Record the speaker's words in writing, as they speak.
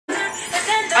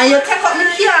And you take up my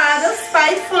card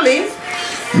spitefully.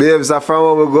 Babes, from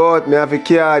where we go out, me have a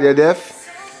card, you deaf?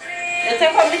 You take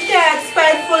up my card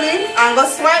spitefully and go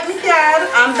swipe my card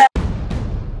and back.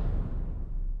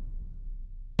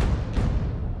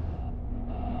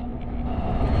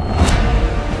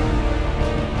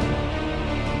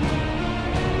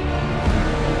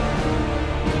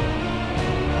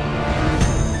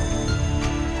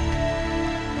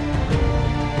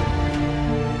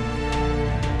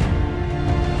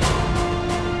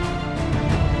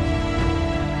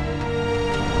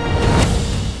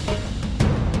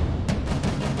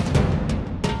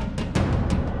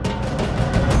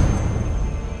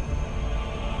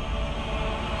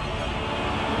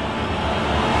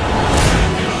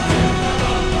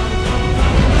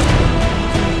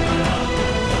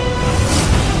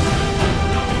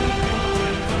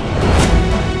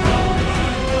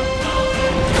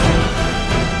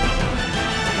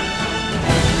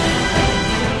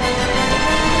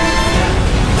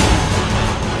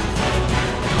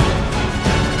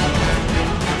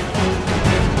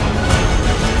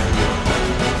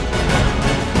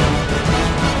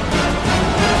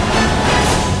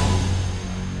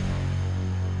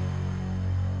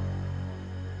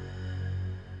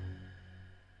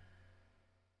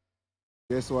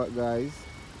 Guess what, guys?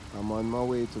 I'm on my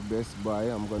way to Best Buy.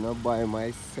 I'm gonna buy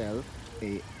myself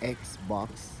a Xbox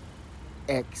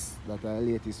X, that's the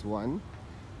latest one.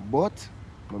 But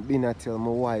I'm gonna tell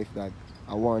my wife that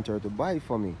I want her to buy it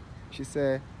for me. She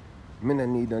said, "Me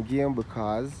don't need a game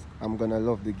because I'm gonna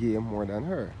love the game more than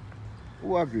her."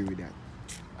 Who agree with that?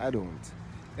 I don't.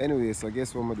 Anyway, so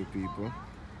guess what I'm gonna do, people?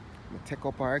 I'm gonna take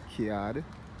up her card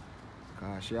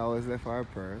because she always left her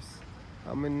purse.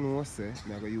 I'm gonna say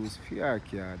I'm gonna use fear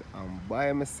card and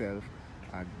buy myself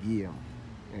a game.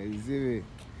 You see me?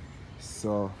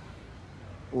 So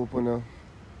open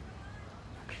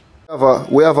up.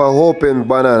 We have a open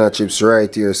banana chips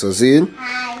right here. So Zine,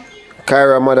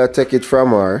 Kyra mother take it from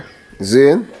her.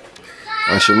 Zine,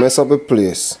 and she mess up the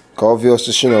place. Cause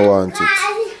obviously she don't want it.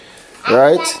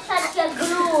 Right?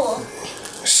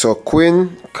 So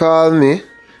Quinn called me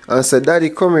and said,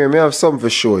 "Daddy, come here, I have something to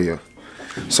show you."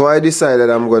 So I decided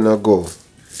I'm gonna go.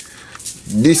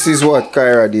 This is what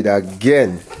Kyra did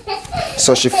again.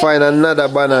 So she find another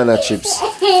banana chips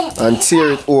and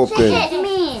tear it open.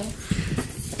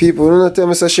 People don't tell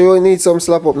me so she need some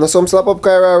slap up. Now some slap up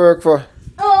Kyra work for.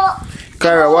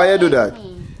 Kyra, why you do that?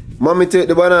 Mommy take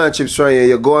the banana chips from here,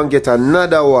 you go and get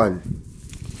another one.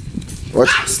 What?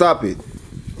 Stop it.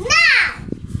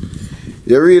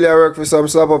 You really work for some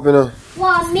slap up, you know?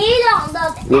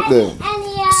 Look there.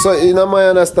 So, in my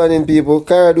understanding, people,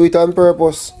 Kyra do it on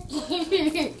purpose.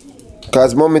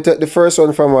 Because mommy take the first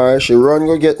one from her, she run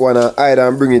go get one and hide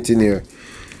and bring it in here.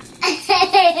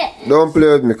 Don't play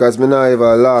with me because me not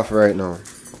even laugh right now.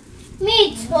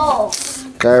 Me too.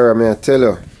 Kyra, may I tell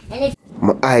you, I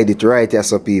hide it right here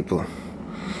so people.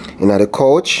 You know the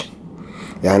couch,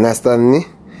 you understand me?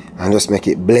 And just make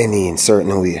it blend in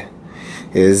certain way.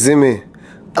 You see me?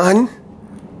 And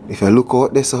if you look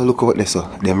out there, so look out there, so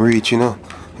them reach, you know.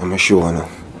 I'm show you now.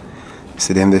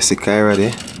 See them there, see Kyra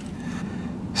there.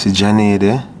 See Johnny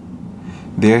there.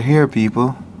 They're here,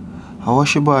 people. How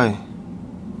was your boy?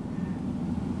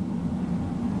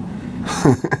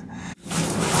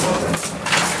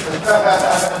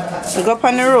 I go up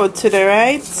on the road to the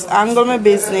right, angle my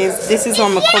business. This is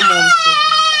when I come home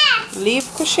to. Leave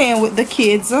Kushane with the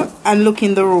kids and look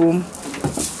in the room.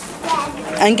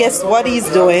 And guess what he's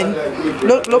doing?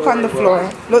 Look on the floor.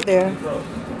 Look there.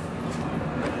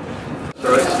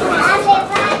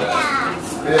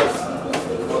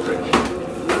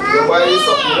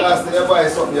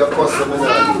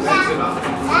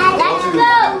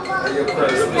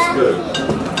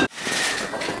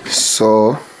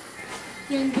 So,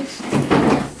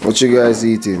 what you guys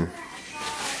eating?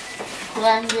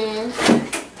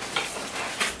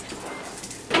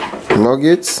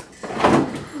 Nuggets?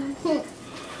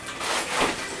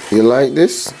 You like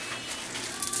this?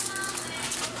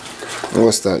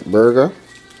 What's that? Burger?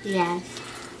 Yes.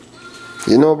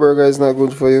 You know burger is not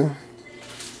good for you?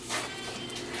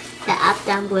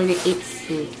 After I'm going to eat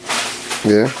soup.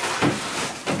 Yeah?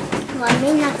 Well,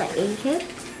 me not going to eat it.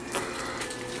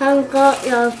 Come got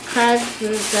your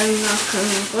presents and not come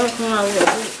got my way.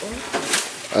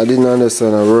 I didn't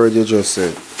understand a word you just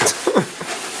said.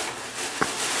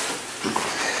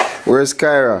 Where's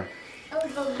Kyra?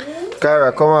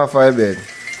 Kyra, come off my bed.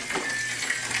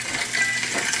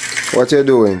 What you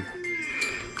doing?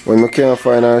 When we can't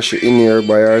find her, she in here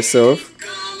by herself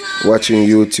watching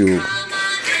YouTube.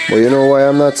 But you know why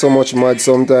I'm not so much mad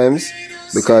sometimes?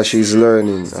 because she's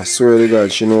learning. I swear to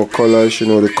God, she know colors, she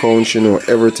know the count, she know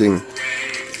everything.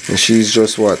 And she's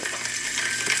just what?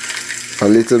 A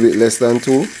little bit less than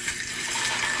 2?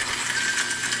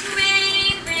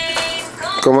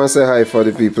 Come and say hi for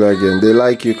the people again. They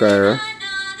like you, Kyra.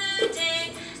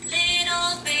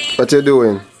 What you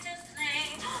doing?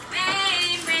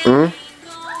 Hmm?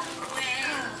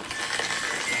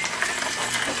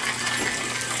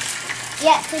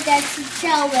 Yeah, so that's the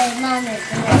show where Mama is.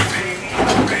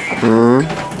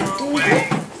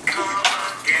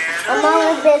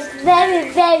 Mama is very,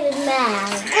 very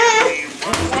mad.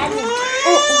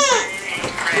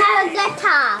 Have a good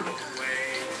time.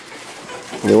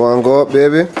 You want to go up,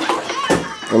 baby?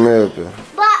 Come here, help you.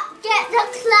 But get the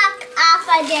clock off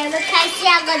of there because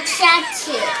you're going to touch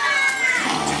it.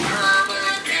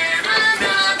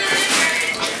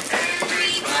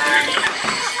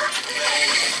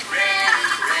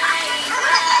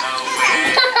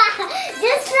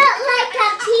 This looks like a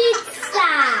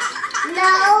pizza.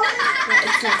 No,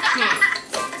 it's a cat.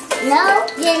 No,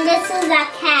 then this is a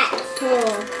cat too.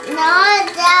 No,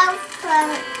 that's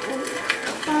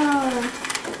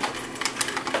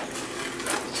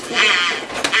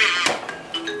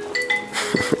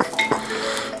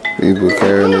People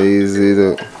carrying it easy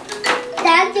though.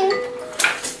 Daddy,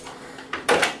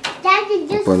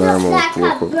 just But I'm looks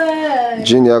like a bird.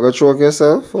 Ginny, you gonna choke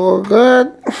yourself? Oh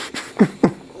God.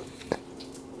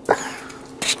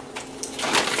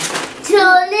 Two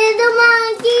little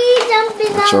monkeys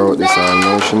jumping Watch on out, this bed.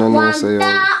 emotion and One say you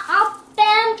fell up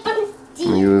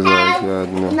and use like that,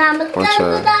 no. Watch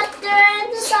out.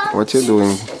 What you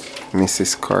doing,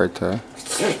 Mrs. Carter?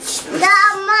 The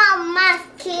mama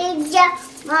kids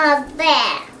my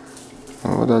bed.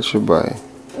 Oh, that should buy.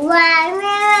 One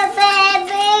little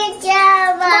baby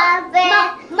jump my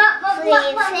bed.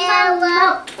 Free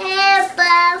flower,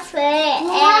 paper, free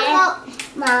egg.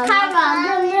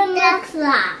 Mama, the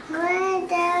clock.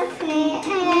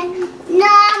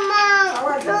 No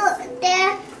more put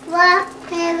there for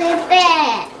heavy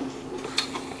bed.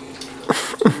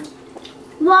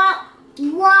 What?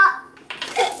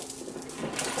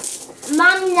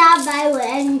 Mom not by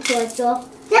wearing photo.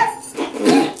 I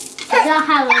don't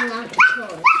have enough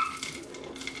toys.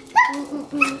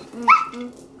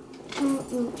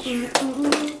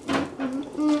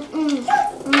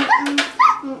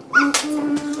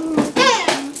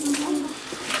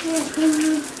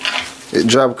 Good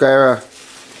job, Kyra.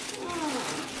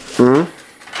 Hmm?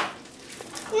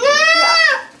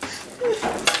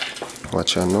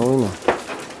 Watch out now, you know.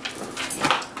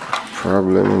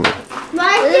 Problem, you know.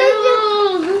 Why did you?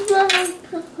 This wasn't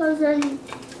because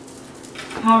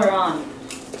Hold on.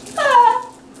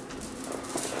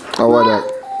 How about that?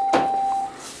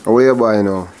 Where you buy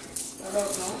now?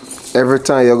 Every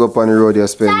time you go up on the road, you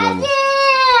spend money.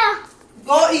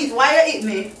 Go eat. Why you eat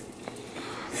me?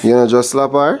 You know, just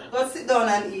slap her? Go sit down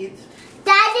and eat.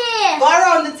 Daddy! Go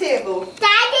around the table.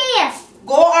 Daddy!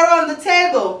 Go around the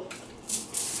table.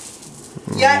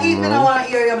 Yeah, eat me, I want to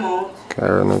hear your mouth.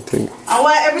 Kyra, nothing. And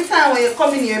why every time when you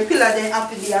come in here, pillar then have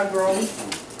to be a ground.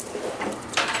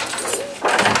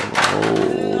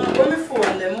 Go me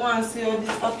phone them, want to see how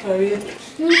this operates.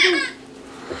 She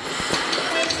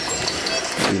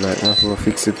like not for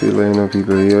fix the pillow, you know,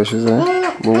 people here, she said.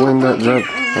 But when that drop,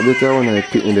 I bet I want to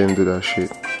picking them do that shit.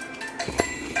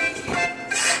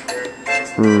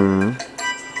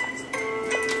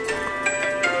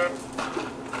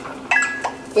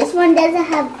 This one doesn't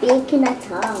have bacon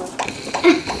at all.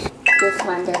 This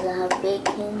one doesn't have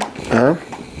bacon. Huh?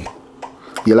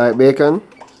 You like bacon?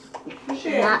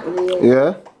 Not really.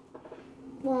 Yeah?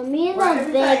 Well, me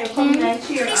like bacon.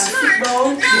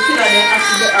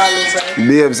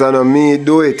 Babes, I know me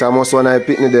do it. I must want to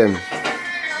picnic them. We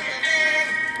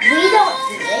don't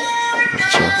do it.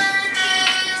 Sure.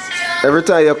 Every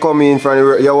time you come in from the,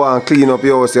 you want to clean up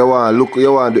your house, you want to look,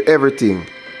 you want to do everything.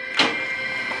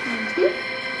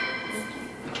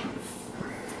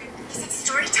 Is it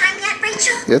story time yet,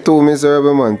 Rachel? You're too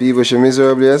miserable, man. People should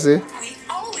miserable, you see? We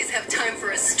always have time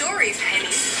for a story, Penny.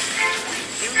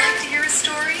 Would you like to hear a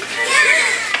story?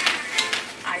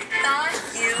 I thought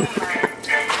you might.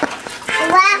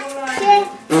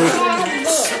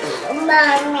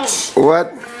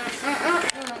 What?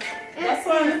 That's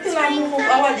why I'm still a move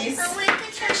over this.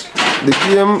 The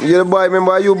game, you buy it,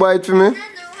 remember you buy it for me?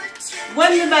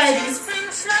 When you buy this?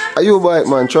 You buy it,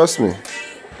 man, trust me.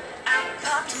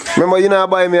 Remember you not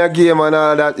buy me a game and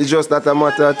all that, it's just that a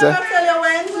matter of I never tell you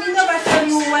when, we never tell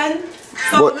you when.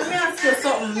 So But- let me ask you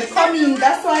something. Me come in,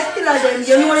 that's why pillar them,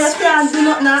 you know you can't do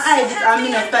nothing and hide it and me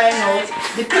not find out.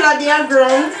 The pillar they are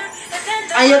ground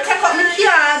and you take up my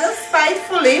card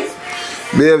spitefully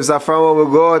Babes, from where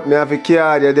we go out, me have a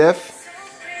card, you deaf?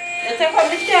 You take out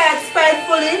my card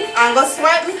spitefully and go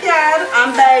swipe my card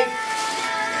and buy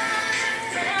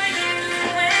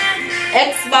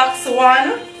Xbox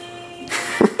One.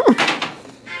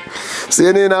 So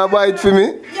you need to buy it for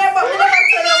me? Yeah, but we never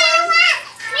tell you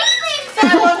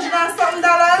 $500 and something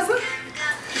dollars.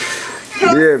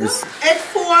 Babes.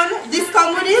 Headphone,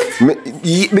 discount with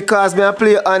it? Because me I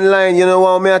play online, you know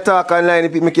when me I talk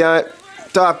online, me can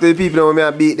talk to the people when me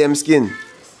I beat them skin.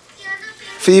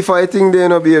 FIFA I think they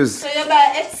know, babes. So you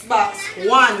buy Xbox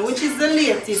One, which is the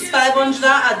latest,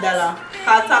 $500.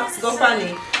 Cause tax go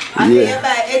funny. And then you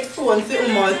buy headphone for how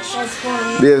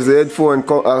much? Babes, the headphone,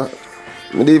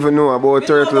 I don't even know about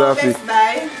turtle of it. Best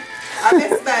Buy. A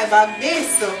Best Buy back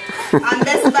this. So. And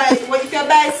Best Buy, well, if you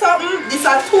buy something, these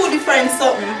are two different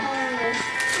something.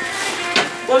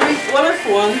 What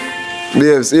phone?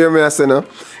 Babes, hear me I say now.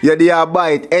 You dey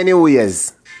buy it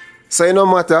anyways. So it no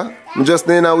matter. I just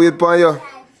need to wait for you.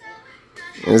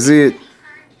 You see it?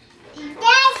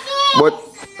 But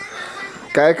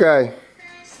Kai.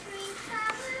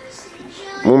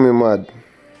 Mommy mad.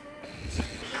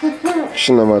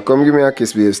 Shinama, come give me a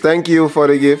kiss, babes. Thank you for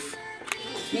the gift.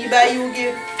 Me buy you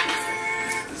gift.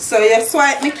 So you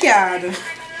swipe my card.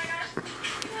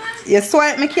 You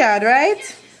swipe my card,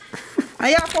 right? And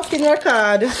you fucking your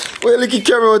card. Well, look at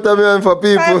camera out of me and for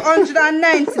people.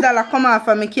 $590 come off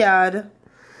of my card.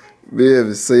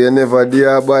 Babes, so you never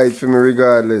dare buy it for me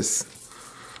regardless.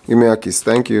 Give me a kiss,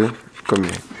 thank you. Come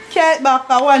here. Cat back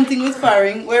one thing with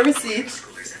sparring. Where receipt?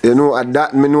 You know, at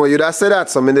that, me know you that said that,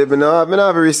 so me don't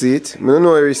have a receipt. Me don't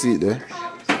know a receipt there.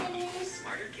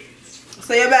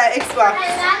 So you buy Xbox.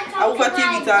 I will put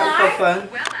TV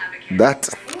to That.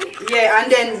 Yeah,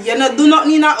 and then you do not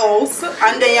need a house,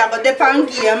 and then you go depend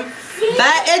game.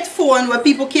 Buy headphone where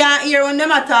people can't hear when them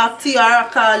talk to you or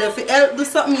call you. If you help do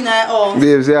something in your house.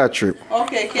 Babes, you a trip.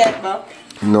 Okay, cat back.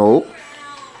 No.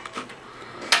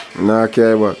 No,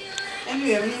 care about.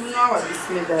 Anyway, I don't even know what this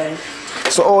may die.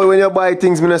 So, oh, when you buy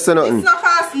things, me not say nothing. It's not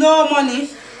cost no money.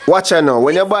 Watch her now.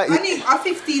 When you buy I need a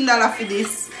 $15 for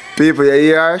this. people, you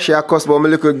hear her? She a cost about my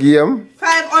little game.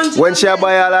 $500. When she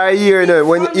buy all her year, you know,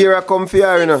 when you hear her come for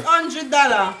her, you know.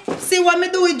 $600. See what me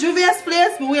do with Juvia's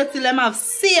place? Me wait till them have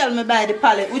sale, me buy the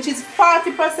pallet, which is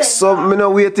 40%. So, me no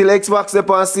wait till Xbox up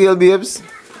on sale, babes.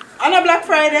 On a Black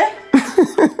Friday.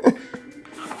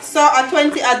 So, a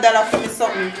 $20 for me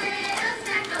something.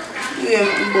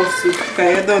 Yeah, boss it,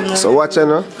 because you don't know. So, watch her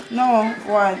now. No,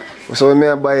 why? So, when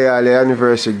I buy all the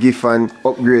anniversary gift and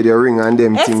upgrade your ring and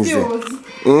them things there.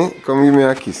 Come give me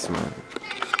a kiss, man.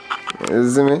 You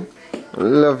see me? I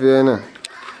love you, you know.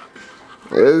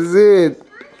 You see it?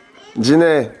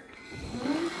 Janae,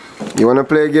 you want to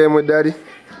play a game with daddy?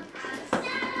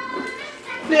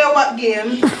 Play what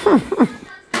game?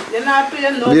 You're not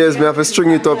playing no Yes, game. me have to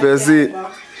string it up, you see.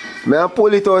 Me have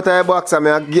pull it out of the box and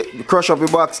me crush up the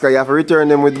box because you have to return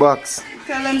them with box.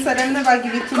 Tell them so them never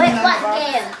give it to me. Wait, what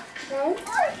game?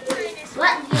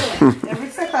 What game? Every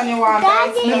second you want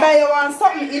maybe you want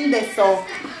something in there, so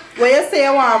where you say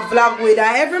you want to vlog with,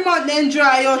 and every month then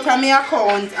dry out on my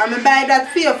account and I buy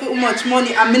that for you for how much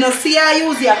money and I don't see I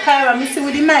use your camera, I see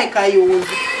with the mic I use.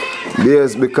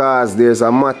 Yes, because there's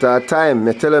a matter of time.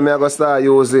 I tell them I go start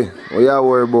use it. What you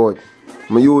worry about?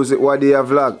 I use it what day I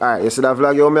vlog. Alright, you see that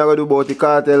vlog you want me to do about the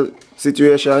cartel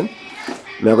situation?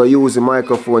 I go use the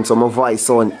microphone so my voice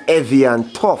sound heavy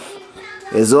and tough.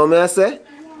 You see what I say?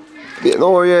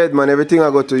 No worry, man. Everything I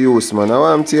got to use, man. I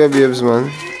want to your babes, man.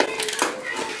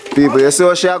 People, you see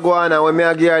how she go on and when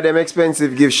I give her them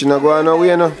expensive gifts, she not go on away,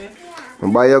 you know.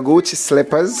 I buy your Gucci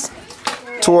slippers,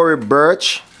 Tory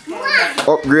Birch,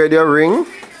 upgrade your ring.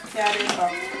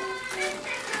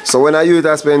 So when I use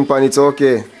that spend pan, it's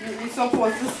okay. You're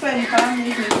supposed to spend pan,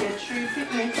 you can get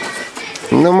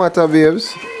 350. No matter,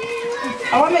 babes.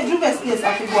 I want to make Juve's place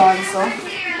after go on, so.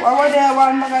 What was there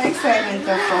one more excitement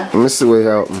for? Let me see what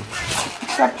happens.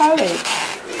 It's a palette.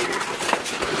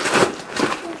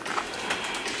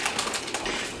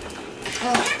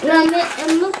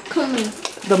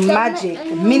 The magic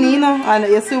mini, you know, and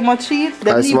you see how much cheap.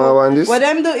 I small one this. What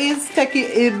them do is take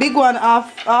a big one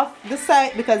off the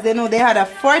site because they know they had a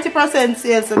 40%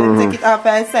 sale, so they take it off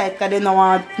the site because they don't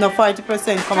want no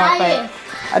 40% come off it.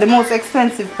 The most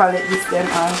expensive palette this them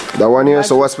are. That one here,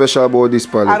 so what's special about this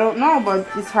palette? I don't know, but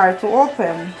it's hard to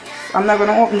open. I'm not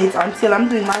gonna open it until I'm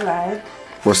doing my live.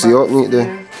 But see, open it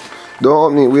then.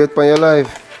 Don't open it, wait for your live.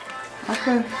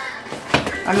 Okay.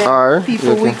 I mean,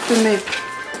 people weak to make.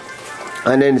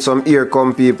 And then some here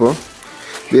come people.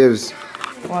 Babes.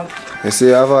 What? You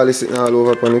see, I have all this sitting all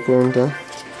over on the counter.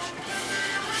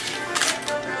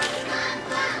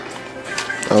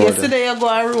 Yesterday you go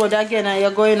on road again and you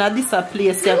go in a this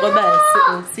place, you go buy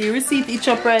something. See receipt each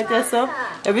up right there, so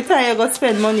every time you go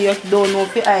spend money you don't know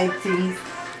for items.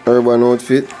 Urban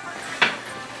outfit.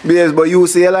 Yes, but you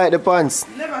say you like the pants.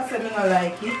 Never say me not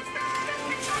like it.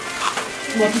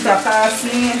 But it a cost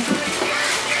me.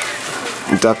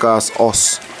 It a cost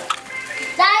us.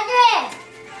 Daddy!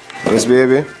 Yes,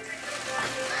 baby?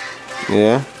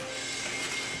 Yeah?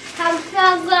 Come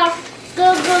to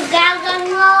Google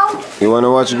Gaga now. You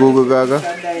wanna watch Google Gaga?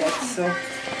 So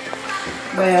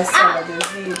buy a salad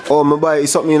and eat. Oh, me buy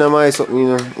something in my something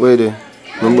in where they?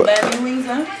 You buy me wings,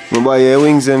 huh? Me buy your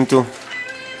wings them too.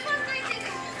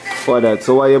 For that.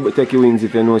 So why you take your wings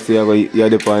if you know say you're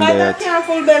the pan diet?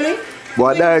 Careful belly.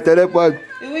 What diet are the pan?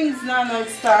 The wings now not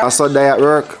start. I saw diet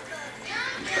work.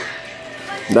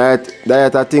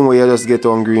 Diet a thing where you just get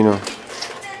hungry, you know.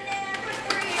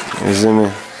 You see me?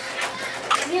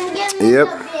 Yep.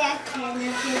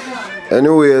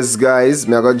 Anyways, guys,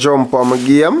 me gonna jump on my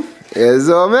game. Yes,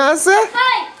 what me I say?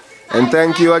 And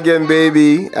thank you again,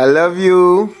 baby. I love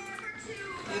you.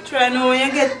 You try know when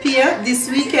you get paid this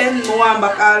weekend, no one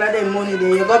back all of them money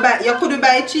there. You go back. You could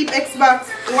buy cheap Xbox.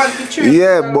 You want to trip.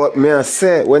 Yeah, but me I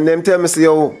say when them tell me say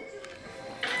yo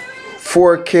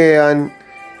 4K and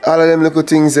all of them little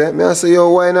things, me I say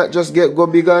yo why not just go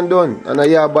big and done and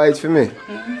I buy it for me.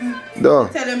 Done.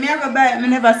 Tell them me I go buy it. Me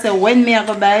never say when me I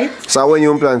go buy it. So when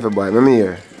you plan for buy? Me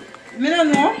here. Me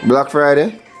don't know. Black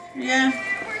Friday. Yeah.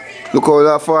 Look how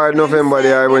that far November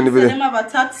they are when the Them video. have a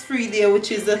tax-free day, which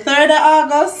is the 3rd of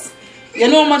August. You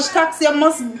know how much tax you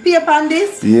must pay upon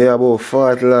this? Yeah, about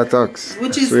 40 lot tax.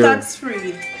 Which is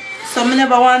tax-free. So I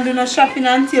never want to do no shopping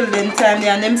until then time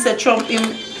there. And them say Trump him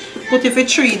put it for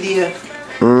 3 days.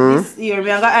 This year, me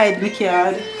I gotta hide my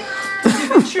card.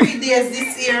 3 days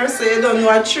this year, so you don't know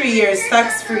what 3 years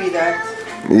tax-free that.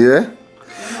 Yeah?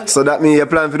 So that means you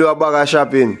plan to do a bag of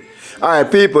shopping.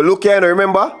 Alright people, look here now,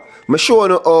 remember? I'm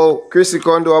showing you how Chrissy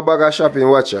can do a bag of shopping,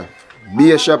 watch her.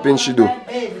 Be a shopping she do.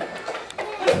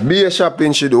 Be a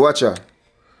shopping she do, watch her.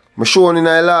 I'm showing in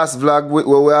our last vlog where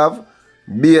we have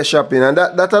be a shopping. And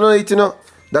that I don't eat, you know.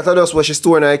 That I just what she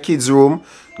store in our kids' room.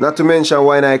 Not to mention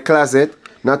why in our closet.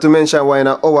 Not to mention why in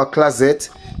our closet.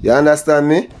 You understand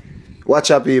me? Watch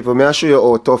her people, I'll show you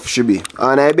how tough she be.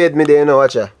 And I bet me there, you know,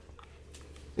 watch her.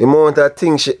 The amount of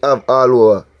things she have all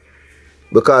over.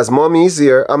 Because mommy is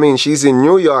here. I mean, she's in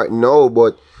New York now,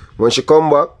 but when she come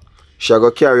back, she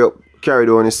go carry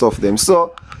down the stuff them.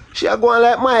 So, she go on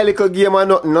like my little game or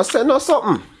nothing. No say no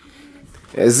something.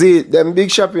 You see, them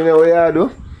big shopping that we are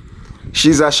do.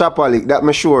 She's a shopaholic, that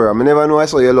me sure. I never know I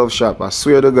saw you love shop. I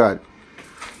swear to God.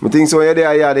 I think so when you're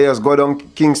there, you just go down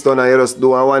Kingston and you just do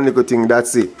one little thing,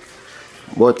 that's it.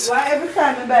 But why every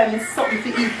time I buy me something to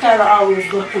eat, Kyra always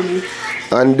go for me.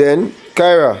 And then,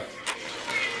 Kyra.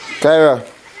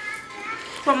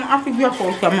 Come off of your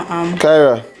phone, come on.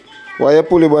 Kyra, why you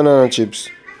pull the banana chips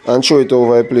and throw it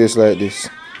over a place like this?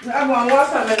 I want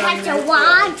watermelon. Because you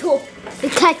want to.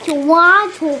 Because you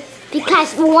want to.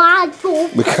 Because you want to.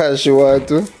 Because you want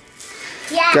to?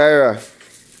 Yeah. Kyra.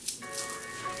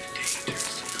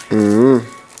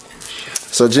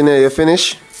 So, Ginny, you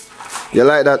finish? You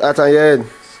like that hat on your head?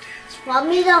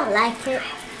 Mommy don't like it.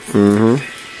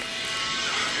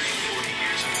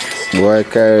 Boy,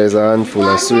 Kyra is a handful,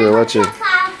 I swear, watch it.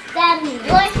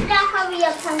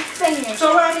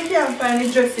 So why you can't find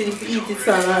the dressing to eat the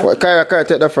salad? What, Kyra,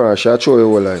 take that from her, she'll show you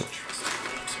what like.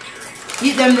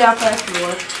 Eat them there for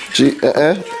floor.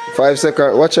 5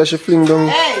 seconds, watch her, she fling down.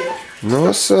 Hey!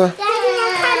 No, sir.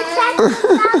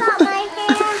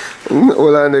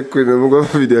 Hold on the queen, I'm going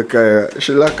to video Kyra.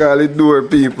 She lock all the door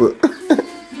people.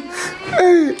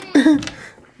 Hey.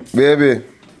 Baby.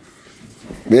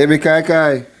 Baby Kai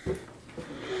Kai.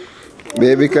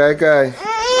 Baby Kai Kai.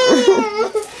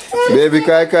 Baby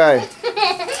Kai Kai.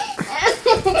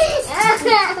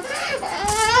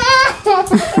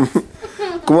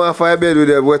 Come on, fire bed with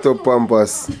the wet up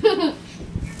pampers.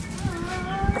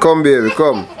 Come, baby,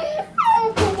 come.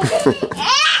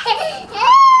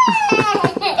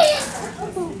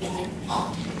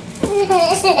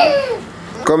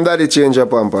 Come, daddy, change your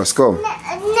pampers. Come.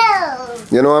 No.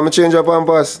 You know I'm going to change your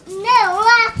pampers? No,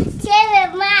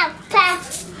 change my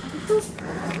pampers.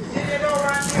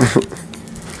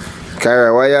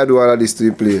 Kyra, why you do all of this to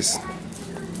your place?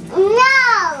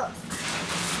 No.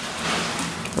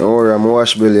 Don't worry, I'm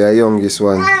wash belly, I youngest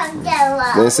one.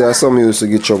 Then say I saw me used to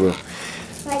get trouble.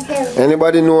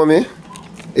 Anybody know me?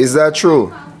 Is that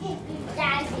true?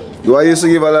 Do I used to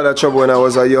give a lot of trouble when I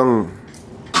was a young,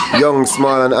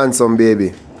 small and handsome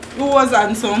baby? Who was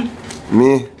handsome?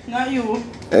 Me? Not you.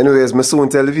 Anyways, I soon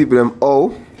tell the people them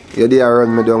how You did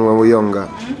run me down when we were younger.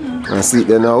 And sleep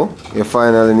there now. You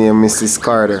finally name Mrs.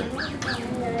 Carter.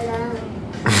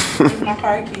 My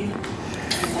car key.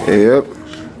 Yep.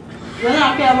 You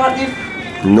not care about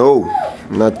this? No,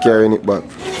 not carrying it back.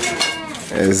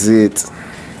 That's it.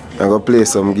 I'm gonna play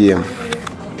some game.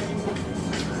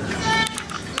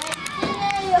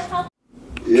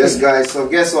 Yes guys, so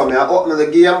guess what? I open the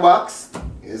game box.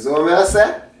 You see what I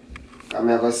say? I'm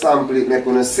gonna sample it, make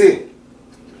you see.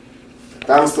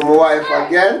 Thanks to my wife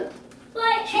again.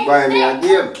 She buy me a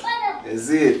game. Is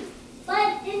it?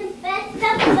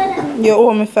 You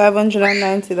owe me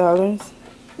 $590.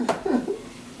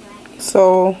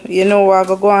 So, you know what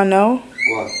I go on now?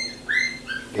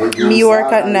 What? Me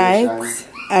work at night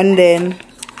and then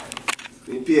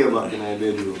we pay back in my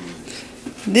bedroom.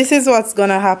 this is what's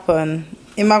gonna happen.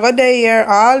 I'm gonna go here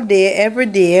all day, every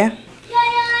day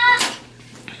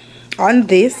on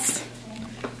this,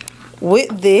 with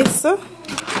this.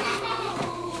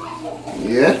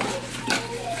 Yeah.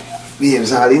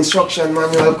 Babes, all instruction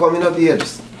manual coming up,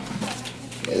 babes.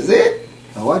 Is it?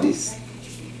 Now what is?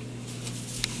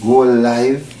 Go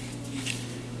live.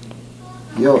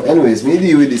 Yo, anyways, me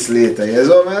deal with this later. You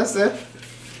know what I say?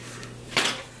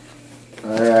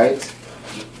 Alright.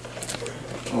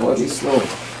 What is now?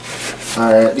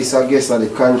 Alright, this I guess are the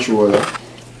controller.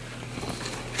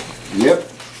 Yep.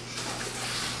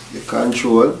 The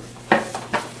control.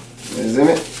 You see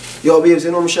me? Yo, babes,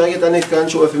 you know I'm trying to get a next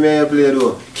control for me to play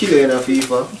though. Kill you in a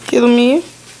FIFA. Kill me.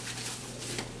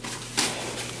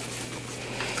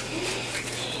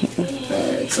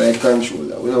 It's a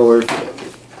controller. We don't work with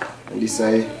it. And this is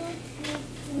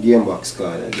a game box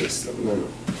card, I guess. I don't know.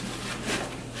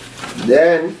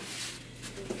 Then,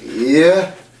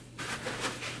 yeah.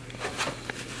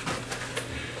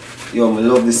 Yo, I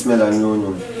love the smell of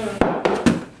no.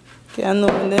 Can't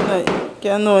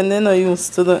know when they're not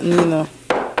used to that, you know.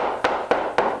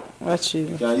 Watch it.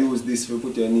 You can use this to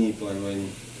put your knee on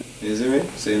when you see me?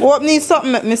 So, What need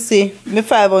something make me see? Me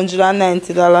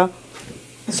 $590.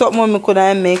 Something me could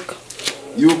I make.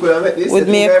 you could have made this? With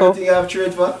You think makeup. everything you have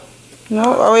trade for? No,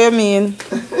 what you mean?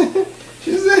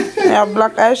 She said. I have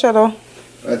black eyeshadow.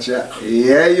 Watch out.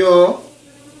 Yeah, yo.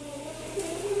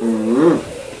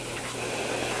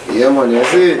 Yeah, man, you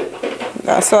see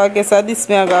it? So I guess at this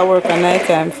me I gotta work at night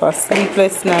time for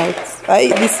sleepless nights. I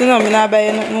eat this, you know, me not buy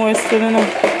you nothing more still, you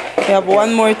know. You have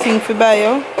one more thing to buy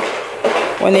you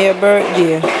when it's your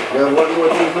birthday. You have one more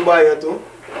thing to buy you too.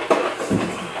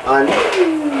 And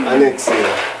next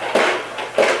year.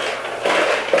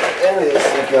 Anyways,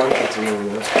 you can put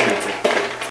it in.